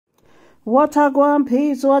What a gwan,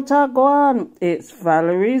 peeps, what a gwan. It's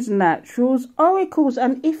Valerie's Naturals Oracles,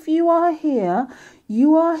 and if you are here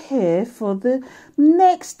for the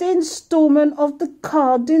next installment of the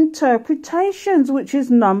card interpretations, which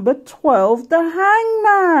is number 12, the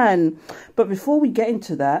Hangman. But before we get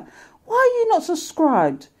into that, why are you not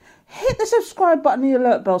subscribed? Hit the subscribe button and the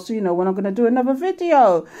alert bell so you know when I'm going to do another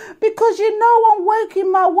video. Because you know I'm working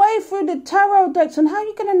my way through the tarot decks. And how are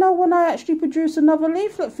you going to know when I actually produce another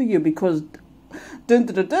leaflet for you? Because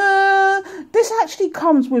this actually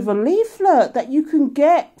comes with a leaflet that you can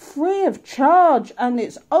get free of charge. And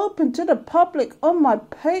it's open to the public on my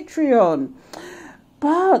Patreon.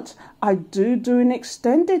 But I do an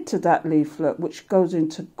extended to that leaflet, which goes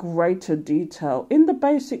into greater detail. In the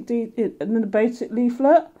basic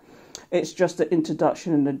leaflet, it's just the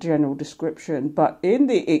introduction and the general description. But in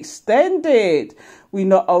the extended, we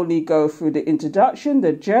not only go through the introduction,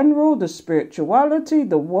 the general, the spirituality,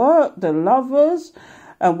 the work, the lovers,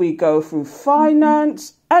 and we go through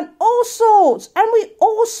finance and all sorts. And we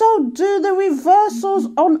also do the reversals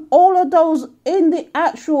on all of those in the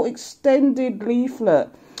actual extended leaflet.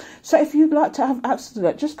 So if you'd like to have access to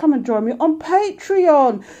that, just come and join me on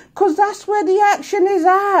Patreon, because that's where the action is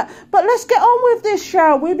at. But let's get on with this,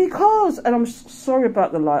 shall we? Because, and I'm sorry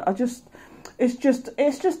about the light, it's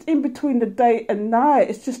just in between the day and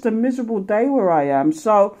night. It's just a miserable day where I am.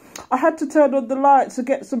 So I had to turn on the lights to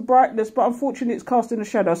get some brightness, but unfortunately it's casting a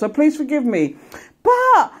shadow. So please forgive me.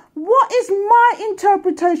 But what is my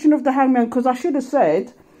interpretation of the Hangman? Because I should have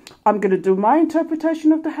said, I'm going to do my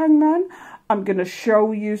interpretation of the Hangman. I'm going to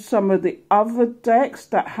show you some of the other decks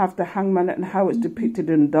that have the Hangman and how it's depicted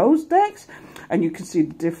in those decks. And you can see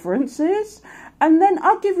the differences. And then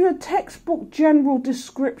I'll give you a textbook general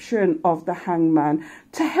description of the Hangman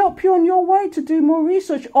to help you on your way to do more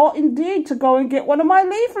research, or indeed to go and get one of my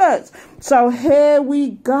leaflets. So here we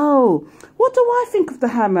go. What do I think of the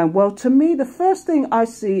Hangman? Well, to me, the first thing I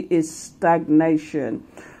see is stagnation,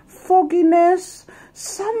 fogginess.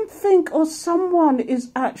 Something or someone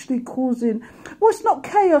is actually causing, well, it's not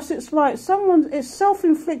chaos, it's like it's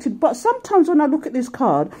self-inflicted. But sometimes when I look at this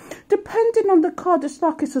card, depending on the card, it's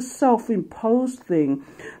like it's a self-imposed thing.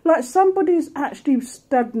 Like somebody's actually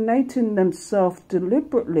stagnating themselves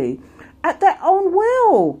deliberately at their own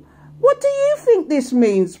will. What do you think this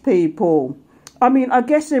means, people? I mean, I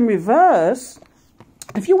guess in reverse,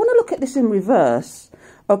 if you want to look at this in reverse,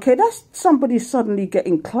 okay, that's somebody suddenly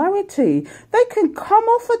getting clarity. They can come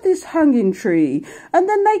off of this hanging tree and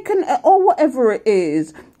then they can, or whatever it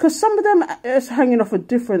is, because some of them is hanging off of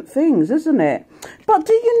different things, isn't it? But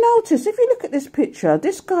do you notice, if you look at this picture,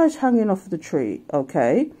 this guy's hanging off the tree,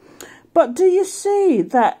 okay? But do you see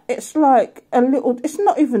that it's like a little, it's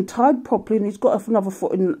not even tied properly and he's got another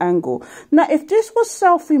foot in an angle. Now, if this was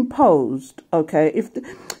self-imposed, okay,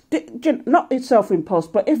 not it's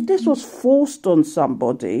self-imposed, but if this was forced on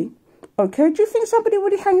somebody, okay, do you think somebody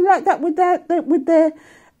would be hanging like that with their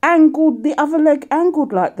angled, the other leg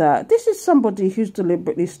angled like that? This is somebody who's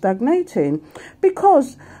deliberately stagnating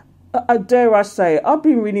because, dare I say, I've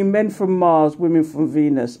been reading Men from Mars, Women from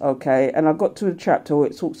Venus, okay, and I got to a chapter where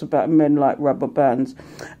it talks about men like rubber bands,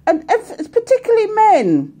 and particularly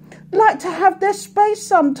men like to have their space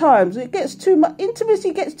sometimes. It gets too much,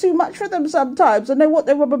 intimacy gets too much for them sometimes, and they want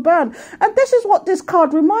their rubber band. And this is what this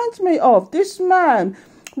card reminds me of. This man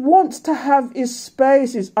wants to have his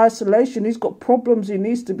space, his isolation. He's got problems he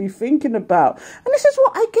needs to be thinking about. And this is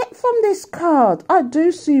what I get from this card. I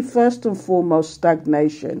do see first and foremost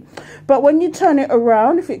stagnation. But when you turn it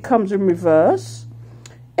around, if it comes in reverse,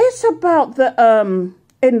 it's about the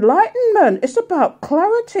enlightenment. It's about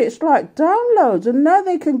clarity. It's like downloads, and now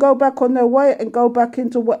they can go back on their way and go back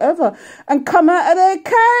into whatever and come out of their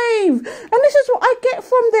cave. And this is what I get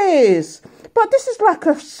from this. But this is like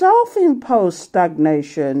a self-imposed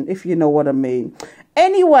stagnation, if you know what I mean.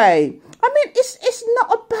 Anyway, I mean,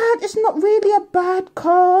 it's not really a bad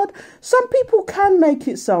card. Some people can make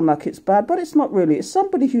it sound like it's bad, but it's not really. It's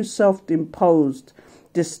somebody who's self-imposed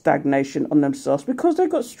this stagnation on themselves because they've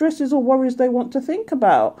got stresses or worries they want to think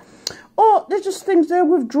about. Or they're just things they're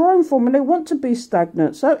withdrawing from and they want to be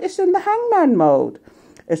stagnant. So it's in the Hangman mode.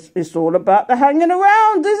 It's all about the hanging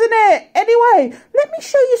around, isn't it? Anyway, let me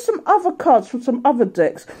show you some other cards from some other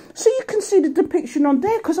decks so you can see the depiction on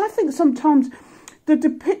there, because I think sometimes the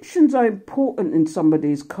depictions are important in some of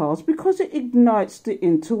these cards because it ignites the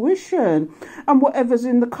intuition and whatever's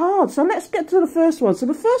in the card. So let's get to the first one. So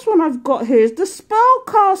the first one I've got here is the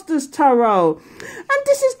Spellcaster's Tarot. And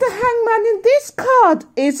this is the Hangman in this card.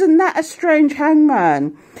 Isn't that a strange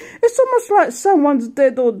hangman? It's almost like someone's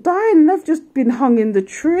dead or dying and they've just been hung in the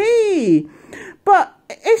tree. But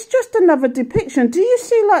it's just another depiction. Do you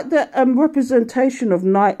see like the representation of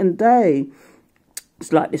night and day?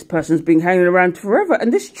 It's like this person's been hanging around forever.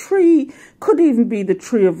 And this tree could even be the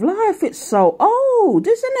tree of life. It's so old,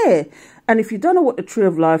 isn't it? And if you don't know what the tree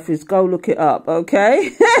of life is, go look it up,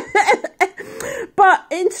 okay? But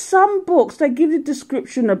in some books, they give a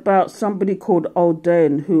description about somebody called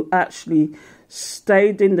Odin who actually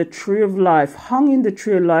stayed in the tree of life, hung in the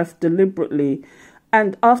tree of life deliberately.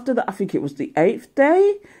 And after that, I think it was the 8th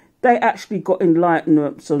day, they actually got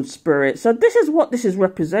enlightenment on spirit. So this is what this is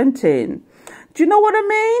representing. Do you know what I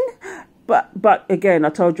mean? But again, I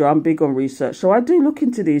told you I'm big on research, so I do look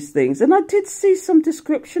into these things. And I did see some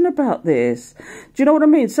description about this. Do you know what I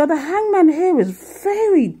mean? So the hangman here is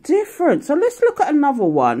very different. So let's look at another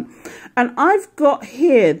one. And I've got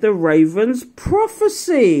here the Raven's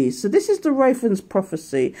Prophecy. So this is the Raven's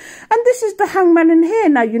Prophecy. And this is the hangman in here.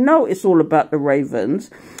 Now, you know it's all about the ravens.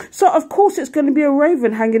 So, of course, it's going to be a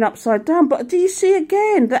raven hanging upside down. But do you see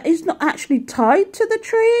again that he's not actually tied to the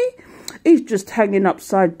tree? He's just hanging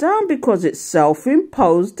upside down because it's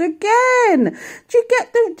self-imposed again. Do you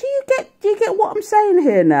get what I'm saying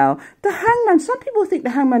here now? The hangman, some people think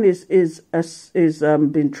the hangman is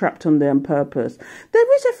been trapped on there on purpose.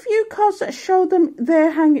 There is a few cards that show them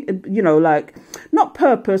they're hanging, you know, like not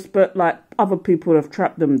purpose, but like other people have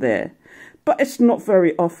trapped them there. But it's not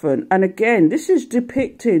very often. And again, this is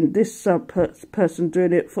depicting this person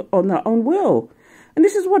doing it on their own will. And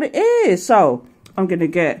this is what it is. So I've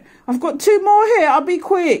got 2 more here. I'll be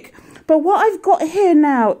quick. But what I've got here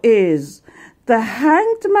now is the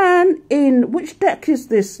Hanged Man in, which deck is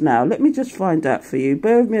this now? Let me just find out for you.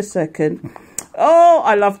 Bear with me a second. Oh,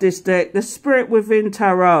 I love this deck. The Spirit Within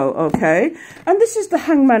Tarot. Okay. And this is the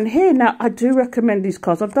Hangman here. Now, I do recommend these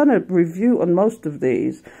cards. I've done a review on most of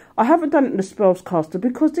these. I haven't done it in the Spellcaster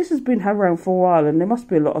because this has been around for a while and there must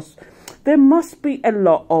be a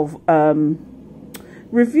lot of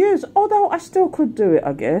reviews, although I still could do it,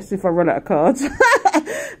 I guess, if I run out of cards.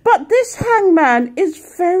 But this hangman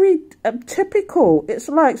is very typical. It's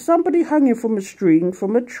like somebody hanging from a string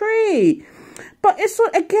from a tree. But it's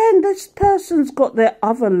again, this person's got their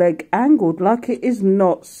other leg angled, like it is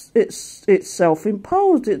not, it's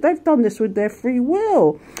self-imposed. They've done this with their free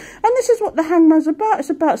will. And this is what the hangman's about. It's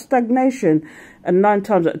about stagnation. And 9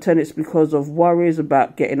 times out of 10, it's because of worries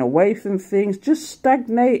about getting away from things, just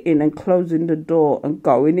stagnating and closing the door and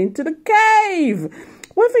going into the cave.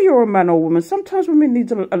 Whether you're a man or woman, sometimes women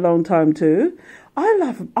need alone time too. I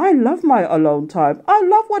love my alone time. I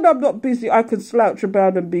love when I'm not busy. I can slouch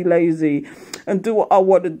about and be lazy and do what I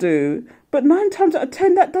want to do. But 9 times out of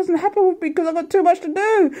 10, that doesn't happen with me because I've got too much to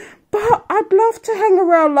do. But I'd love to hang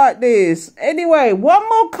around like this. Anyway, one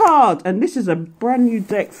more card. And this is a brand new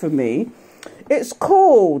deck for me. It's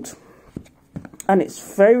called, and it's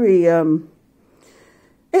very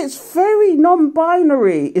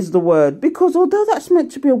non-binary is the word, because although that's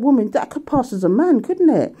meant to be a woman, that could pass as a man, couldn't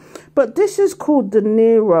it? But this is called the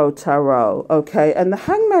Nero Tarot, okay? And the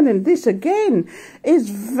hangman in this, again, is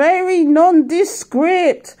very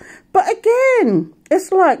nondescript. But again,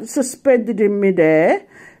 it's like suspended in midair,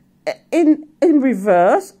 in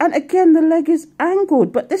reverse, and again the leg is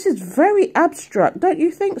angled. But this is very abstract, don't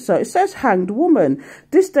you think so? It says Hanged Woman.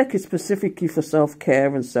 This deck is specifically for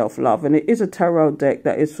self-care and self-love, and it is a tarot deck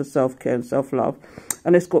that is for self-care and self-love,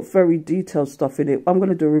 and it's got very detailed stuff in it. I'm going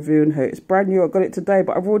to do a review on her. It's brand new. I got it today,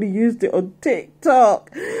 but I've already used it on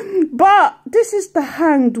TikTok. But this is the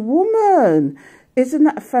Hanged Woman. Isn't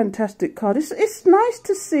that a fantastic card? It's nice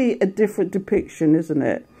to see a different depiction, isn't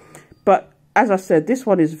it? But as I said, this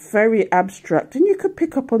one is very abstract, and you could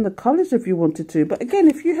pick up on the colours if you wanted to. But again,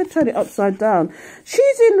 if you had turned it upside down,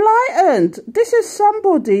 she's enlightened. This is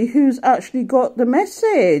somebody who's actually got the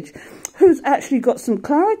message, who's actually got some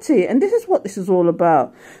clarity. And this is what this is all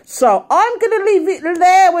about. So I'm going to leave it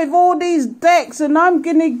there with all these decks, and I'm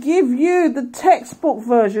going to give you the textbook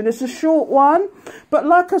version. It's a short one. But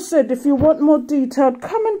like I said, if you want more detailed,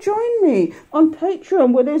 come and join me on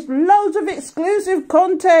Patreon, where there's loads of exclusive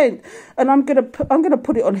content. And I'm gonna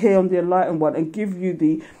put it on here on the Enlightened one and give you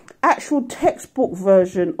the actual textbook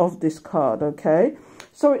version of this card, okay?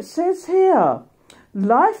 So it says here,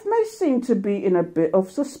 life may seem to be in a bit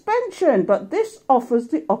of suspension, but this offers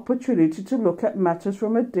the opportunity to look at matters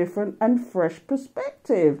from a different and fresh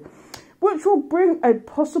perspective, which will bring a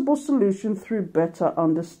possible solution through better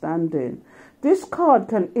understanding. This card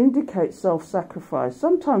can indicate self-sacrifice.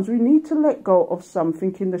 Sometimes we need to let go of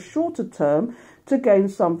something in the shorter term to gain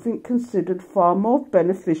something considered far more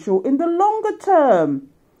beneficial in the longer term.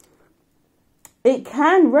 It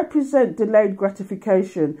can represent delayed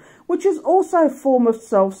gratification, which is also a form of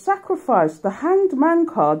self-sacrifice. The Hanged Man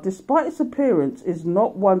card, despite its appearance, is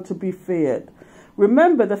not one to be feared.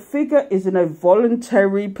 Remember, the figure is in a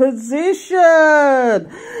voluntary position.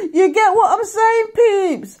 You get what I'm saying,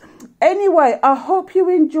 peeps? Anyway, I hope you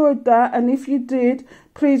enjoyed that. And if you did,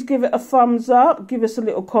 please give it a thumbs up. Give us a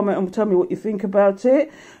little comment and tell me what you think about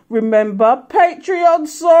it. Remember, Patreon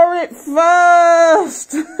saw it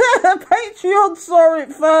first. Patreon saw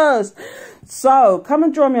it first. So come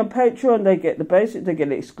and join me on Patreon. They get the basic, they get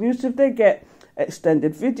the exclusive, they get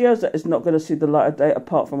extended videos that is not going to see the light of day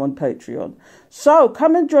apart from on Patreon. So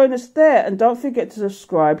come and join us there, and don't forget to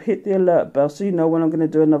subscribe, hit the alert bell so you know when I'm going to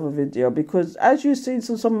do another video, because as you've seen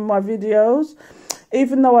from some of my videos,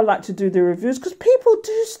 even though I like to do the reviews, because people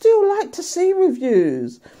do still like to see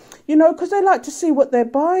reviews, you know, because they like to see what they're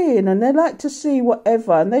buying and they like to see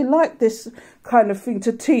whatever, and they like this kind of thing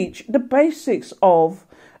to teach the basics of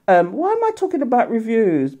why am I talking about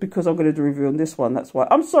reviews? Because I'm going to do a review on this one. That's why.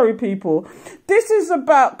 I'm sorry, people. This is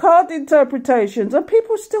about card interpretations, and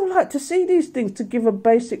people still like to see these things to give a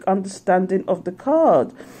basic understanding of the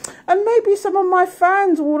card. And maybe some of my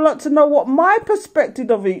fans will like to know what my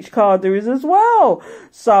perspective of each card is as well.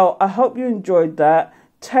 So I hope you enjoyed that.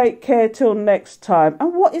 Take care till next time.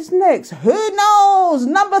 And what is next? Who knows?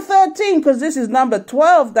 Number 13, because this is number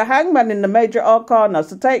 12, the Hangman in the Major Arcana.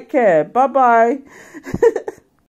 So take care. Bye-bye.